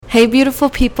Hey beautiful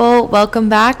people, welcome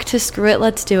back to Screw It,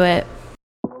 Let's Do It.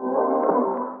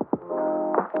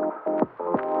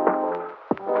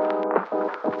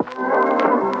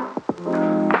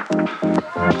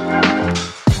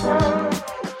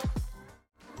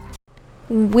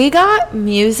 We got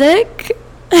music.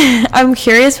 I'm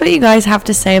curious what you guys have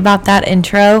to say about that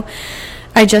intro.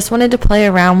 I just wanted to play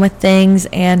around with things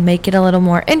and make it a little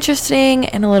more interesting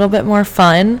and a little bit more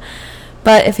fun.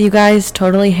 But if you guys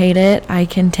totally hate it, I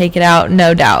can take it out,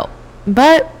 no doubt.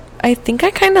 But I think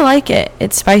I kind of like it.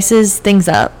 It spices things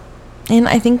up. And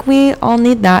I think we all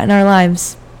need that in our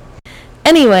lives.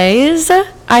 Anyways,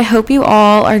 I hope you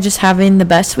all are just having the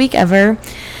best week ever.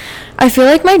 I feel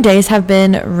like my days have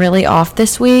been really off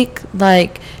this week.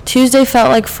 Like, Tuesday felt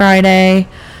like Friday.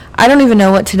 I don't even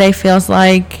know what today feels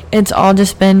like. It's all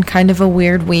just been kind of a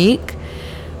weird week.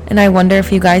 And I wonder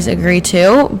if you guys agree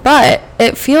too. But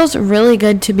it feels really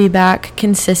good to be back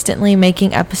consistently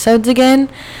making episodes again.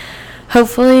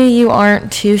 Hopefully you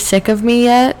aren't too sick of me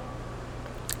yet.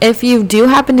 If you do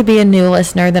happen to be a new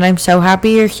listener, then I'm so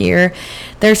happy you're here.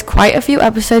 There's quite a few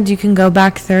episodes you can go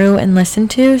back through and listen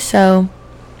to. So,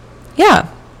 yeah.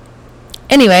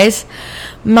 Anyways,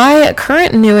 my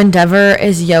current new endeavor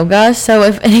is yoga, so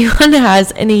if anyone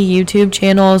has any YouTube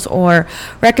channels or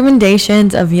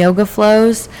recommendations of yoga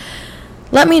flows,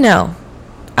 let me know.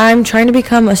 I'm trying to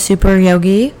become a super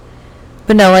yogi,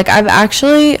 but no, I've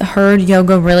actually heard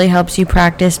yoga really helps you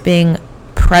practice being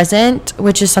present,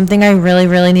 which is something I really,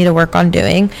 really need to work on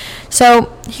doing.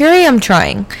 So here I am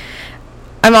trying.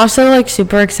 I'm also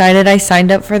super excited. I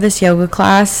signed up for this yoga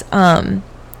class,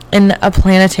 in a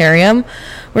planetarium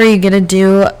where you get to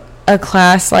do a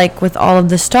class with all of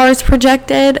the stars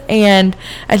projected, and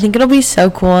I think it'll be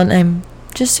so cool, and I'm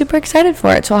just super excited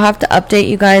for it. So I'll have to update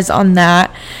you guys on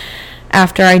that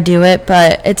after I do it,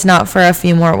 but it's not for a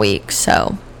few more weeks.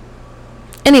 So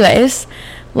anyways,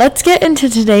 let's get into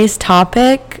today's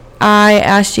topic. I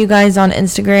asked you guys on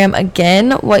Instagram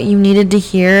again what you needed to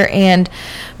hear, and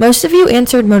most of you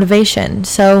answered motivation,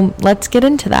 so let's get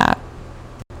into that.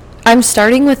 I'm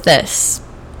starting with this.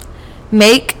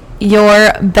 Make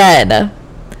your bed.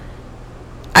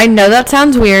 I know that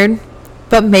sounds weird,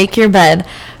 but make your bed.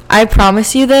 I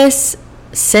promise you this,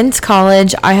 since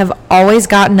college, I have always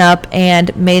gotten up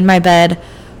and made my bed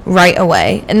right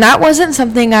away. And that wasn't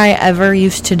something I ever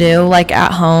used to do,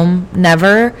 at home,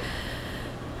 never.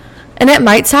 And it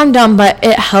might sound dumb, but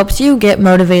it helps you get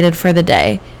motivated for the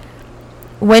day.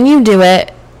 When you do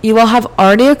it, you will have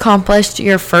already accomplished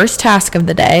your first task of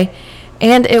the day,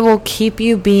 and it will keep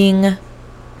you being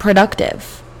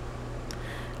productive.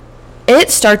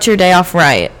 It starts your day off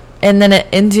right, and then it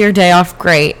ends your day off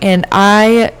great, and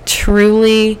I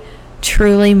truly,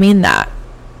 truly mean that.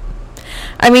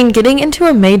 I mean, getting into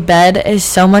a made bed is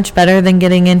so much better than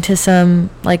getting into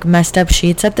some, messed up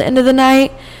sheets at the end of the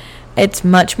night. It's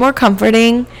much more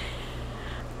comforting.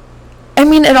 I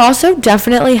mean, it also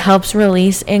definitely helps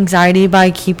release anxiety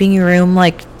by keeping your room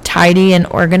tidy and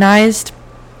organized.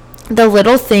 The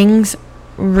little things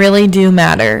really do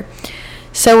matter.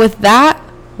 So with that,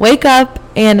 wake up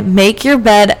and make your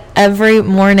bed every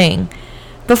morning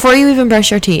before you even brush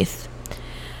your teeth.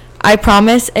 I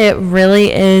promise it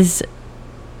really is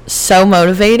so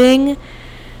motivating.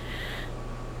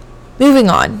 Moving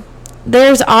on.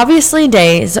 There's obviously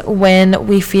days when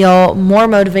we feel more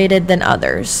motivated than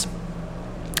others.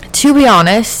 To be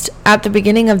honest, at the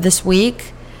beginning of this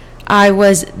week, I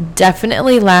was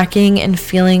definitely lacking in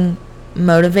feeling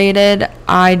motivated.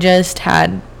 I just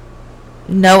had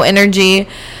no energy.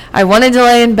 I wanted to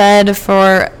lay in bed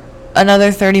for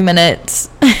another 30 minutes.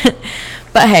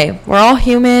 But hey, we're all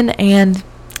human and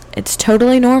it's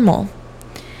totally normal.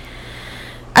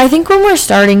 I think when we're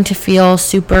starting to feel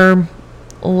super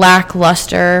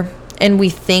lackluster and we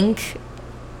think,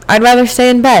 I'd rather stay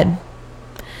in bed.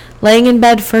 Laying in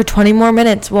bed for 20 more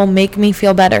minutes will make me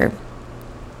feel better.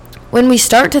 When we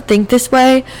start to think this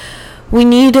way, we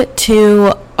need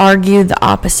to argue the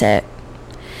opposite.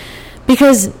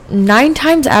 Because 9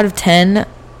 times out of 10,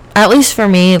 at least for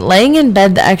me, laying in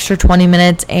bed the extra 20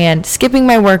 minutes and skipping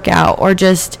my workout or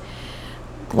just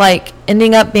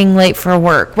ending up being late for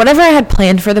work, whatever I had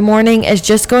planned for the morning is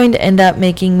just going to end up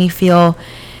making me feel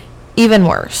even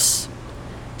worse.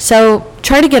 So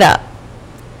try to get up.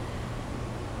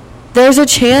 There's a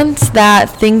chance that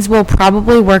things will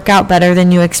probably work out better than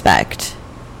you expect.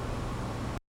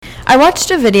 I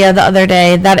watched a video the other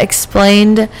day that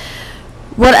explained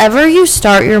whatever you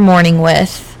start your morning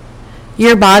with,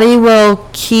 your body will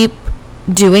keep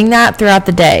doing that throughout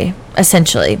the day,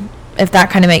 essentially, if that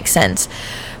kind of makes sense.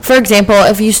 For example,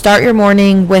 if you start your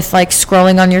morning with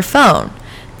scrolling on your phone,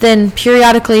 then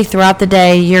periodically throughout the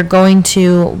day, you're going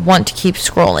to want to keep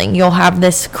scrolling. You'll have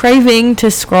this craving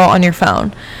to scroll on your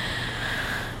phone.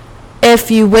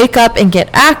 If you wake up and get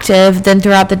active, then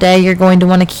throughout the day, you're going to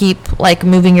want to keep like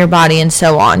moving your body and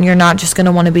so on. You're not just going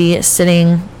to want to be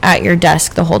sitting at your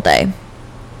desk the whole day.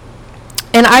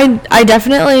 And I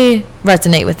definitely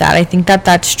resonate with that. I think that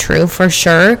that's true for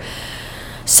sure.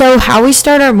 So how we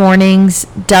start our mornings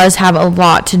does have a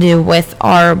lot to do with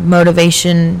our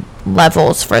motivation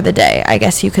levels for the day, I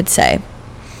guess you could say.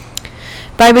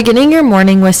 By beginning your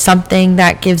morning with something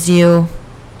that gives you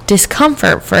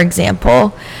discomfort, for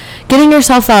example, getting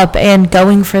yourself up and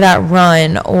going for that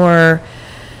run or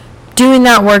doing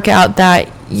that workout that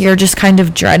you're just kind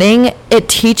of dreading, it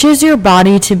teaches your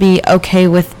body to be okay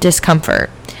with discomfort.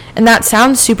 And that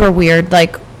sounds super weird,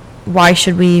 like why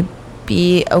should we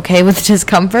be okay with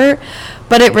discomfort?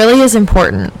 But it really is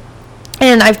important.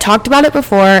 And I've talked about it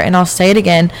before and I'll say it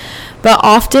again, but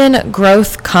often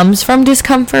growth comes from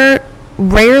discomfort.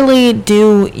 Rarely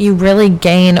do you really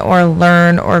gain or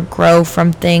learn or grow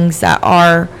from things that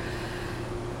are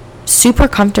super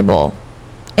comfortable.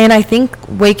 And I think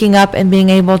waking up and being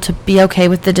able to be okay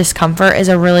with the discomfort is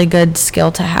a really good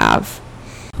skill to have.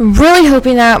 I'm really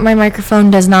hoping that my microphone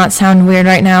does not sound weird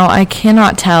right now. I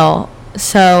cannot tell.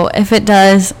 So if it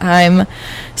does, I'm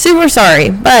super sorry.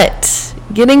 But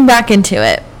getting back into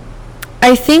it,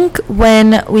 I think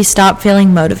when we stop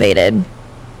feeling motivated,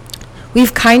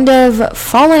 we've kind of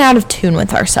fallen out of tune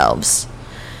with ourselves.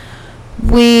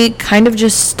 We kind of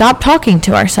just stop talking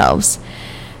to ourselves.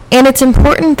 And it's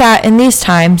important that in these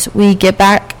times we get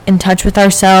back in touch with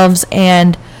ourselves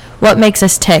and what makes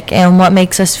us tick and what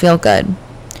makes us feel good.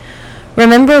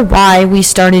 Remember why we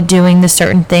started doing the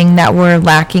certain thing that we're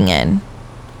lacking in.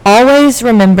 Always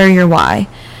remember your why.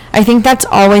 I think that's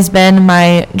always been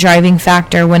my driving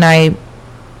factor when I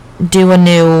do a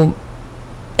new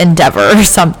endeavor or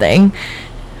something.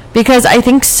 Because I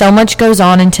think so much goes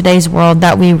on in today's world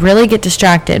that we really get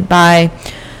distracted by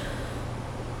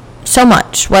so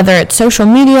much, whether it's social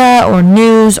media or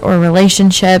news or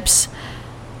relationships.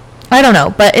 I don't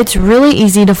know, but it's really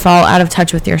easy to fall out of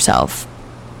touch with yourself.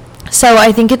 So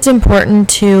I think it's important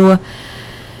to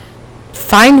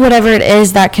find whatever it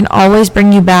is that can always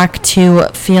bring you back to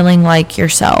feeling like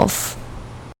yourself.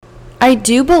 I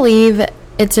do believe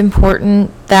it's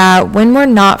important that when we're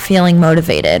not feeling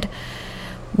motivated,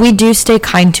 we do stay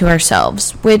kind to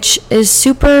ourselves, which is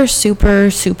super,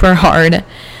 super, super hard.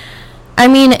 I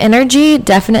mean, energy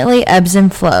definitely ebbs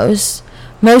and flows.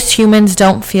 Most humans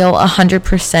don't feel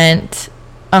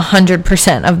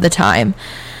 100% of the time.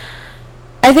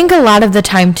 I think a lot of the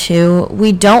time, too,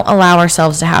 we don't allow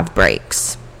ourselves to have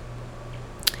breaks.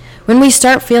 When we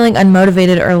start feeling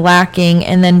unmotivated or lacking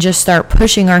and then just start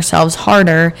pushing ourselves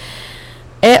harder,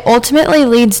 it ultimately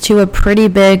leads to a pretty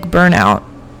big burnout.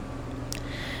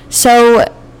 So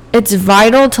it's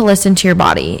vital to listen to your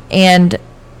body and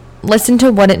listen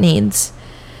to what it needs.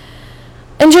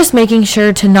 And just making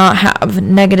sure to not have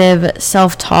negative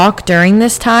self-talk during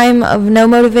this time of no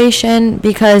motivation,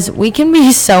 because we can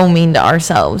be so mean to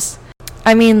ourselves.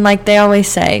 I mean, like they always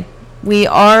say, we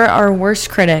are our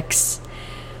worst critics.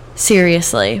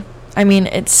 Seriously. I mean,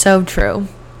 it's so true.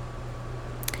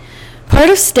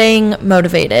 Part of staying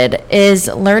motivated is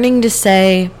learning to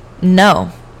say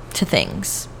no to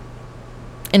things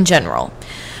in general,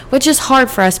 which is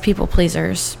hard for us people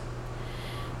pleasers.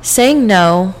 Saying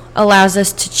no allows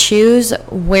us to choose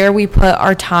where we put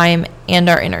our time and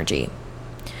our energy.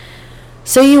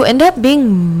 So you end up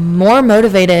being more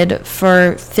motivated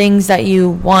for things that you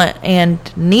want and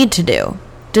need to do.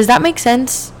 Does that make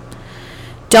sense?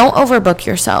 Don't overbook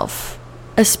yourself,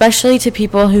 especially to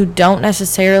people who don't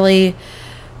necessarily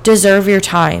deserve your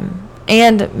time.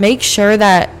 And make sure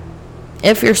that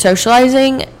if you're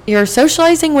socializing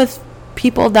with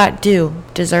people that do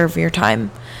deserve your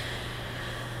time.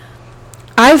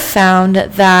 I've found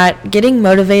that getting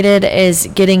motivated is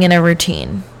getting in a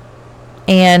routine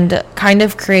and kind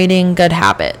of creating good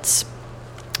habits,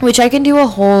 which I can do a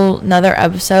whole nother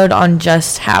episode on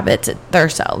just habits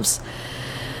themselves.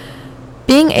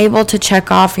 Being able to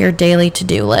check off your daily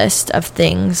to-do list of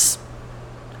things,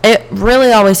 it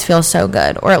really always feels so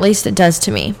good, or at least it does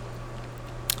to me.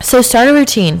 So start a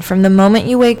routine from the moment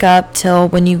you wake up till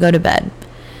when you go to bed.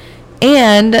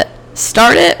 And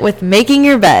start it with making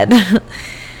your bed.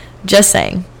 Just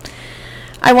saying.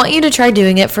 I want you to try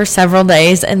doing it for several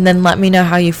days and then let me know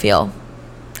how you feel.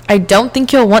 I don't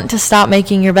think you'll want to stop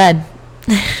making your bed.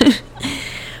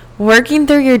 Working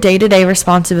through your day-to-day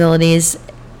responsibilities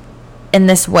in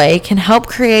this way can help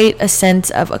create a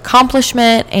sense of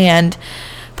accomplishment and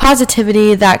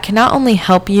positivity that can not only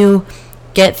help you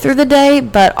get through the day,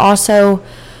 but also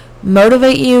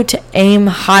motivate you to aim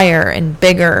higher and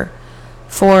bigger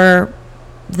for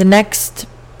the next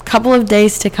couple of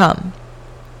days to come.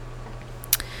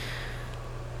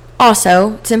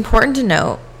 Also, it's important to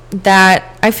note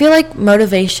that I feel like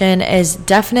motivation is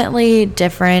definitely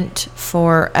different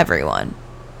for everyone,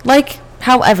 like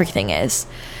how everything is.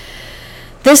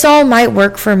 This all might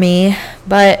work for me,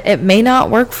 but it may not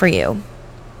work for you.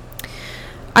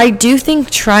 I do think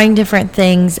trying different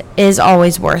things is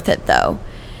always worth it, though,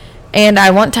 and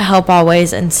I want to help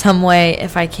always in some way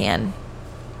if I can.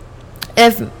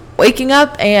 If waking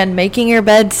up and making your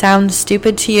bed sounds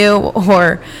stupid to you,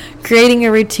 or creating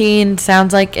a routine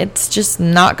sounds like it's just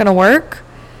not going to work,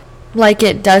 like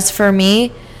it does for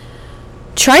me,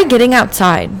 try getting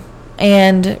outside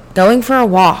and going for a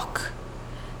walk.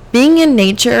 Being in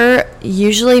nature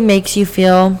usually makes you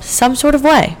feel some sort of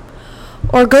way.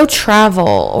 Or go travel,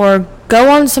 or go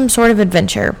on some sort of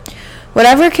adventure.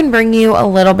 Whatever can bring you a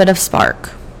little bit of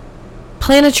spark.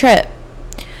 Plan a trip.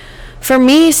 For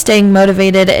me, staying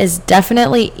motivated is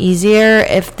definitely easier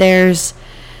if there's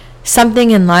something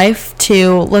in life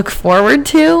to look forward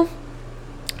to,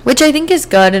 which I think is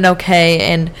good and okay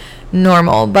and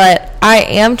normal, but I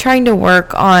am trying to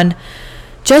work on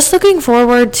just looking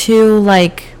forward to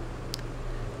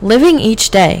living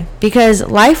each day, because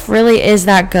life really is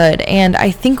that good, and I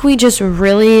think we just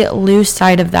really lose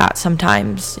sight of that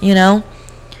sometimes, you know?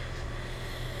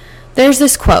 There's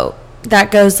this quote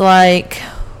that goes like,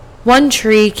 "One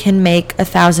tree can make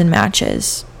 1,000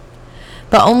 matches,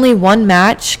 but only one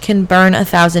match can burn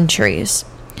 1,000 trees."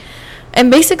 And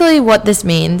basically what this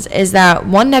means is that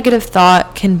one negative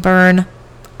thought can burn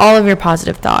all of your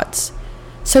positive thoughts.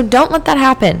 So don't let that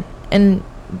happen, and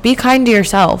be kind to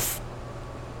yourself.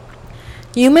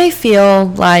 You may feel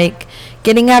like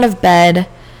getting out of bed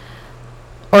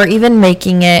or even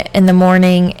making it in the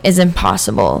morning is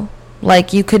impossible.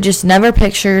 Like you could just never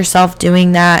picture yourself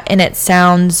doing that, and it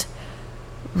sounds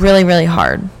really, really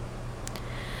hard.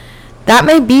 That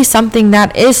may be something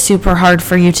that is super hard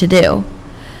for you to do,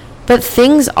 but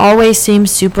things always seem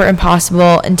super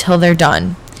impossible until they're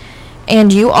done.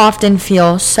 And you often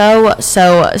feel so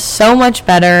much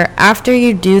better after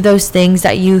you do those things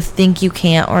that you think you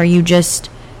can't, or you just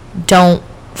don't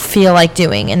feel like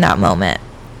doing in that moment.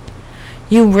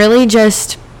 You really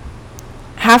just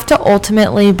have to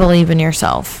ultimately believe in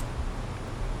yourself.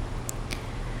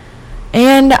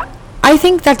 And I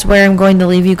think that's where I'm going to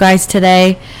leave you guys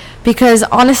today, because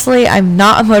honestly, I'm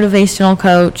not a motivational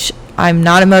coach. I'm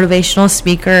not a motivational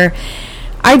speaker.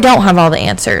 I don't have all the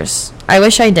answers. I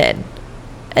wish I did,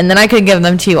 and then I could give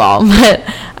them to you all, but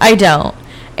I don't.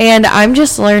 And I'm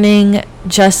just learning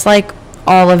just like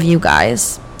all of you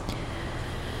guys.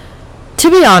 To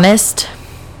be honest,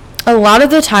 a lot of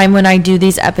the time when I do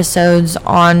these episodes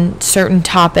on certain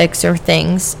topics or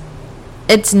things,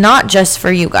 it's not just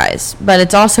for you guys, but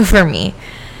it's also for me.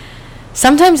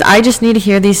 Sometimes I just need to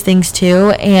hear these things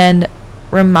too, and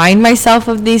remind myself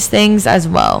of these things as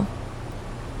well.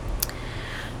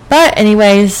 But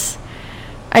anyways,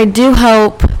 I do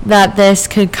hope that this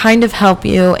could kind of help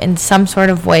you in some sort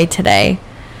of way today.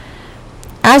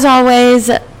 As always,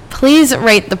 please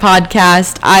rate the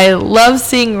podcast. I love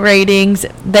seeing ratings.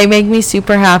 They make me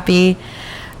super happy.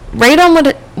 Rate on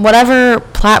whatever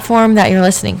platform that you're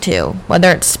listening to,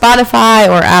 whether it's Spotify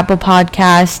or Apple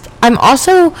Podcast. I'm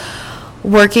also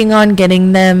working on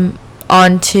getting the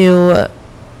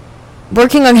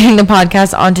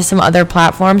podcast onto some other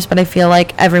platforms, but I feel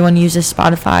like everyone uses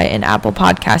Spotify and Apple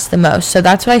Podcasts the most, so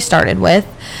that's what I started with.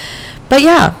 But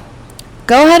yeah,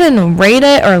 go ahead and rate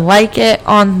it or like it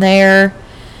on there.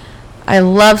 I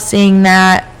love seeing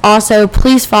that. Also,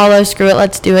 please follow Screw It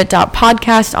Let's Do It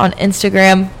podcast on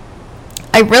Instagram.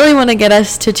 I really want to get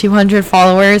us to 200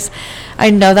 followers. I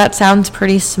know that sounds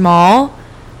pretty small,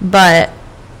 but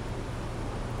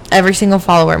every single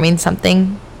follower means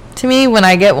something to me when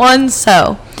I get one,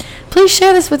 so please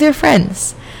share this with your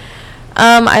friends.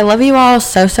 I love you all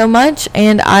so much,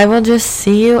 and I will just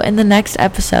see you in the next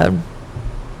episode.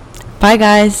 Bye,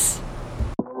 guys.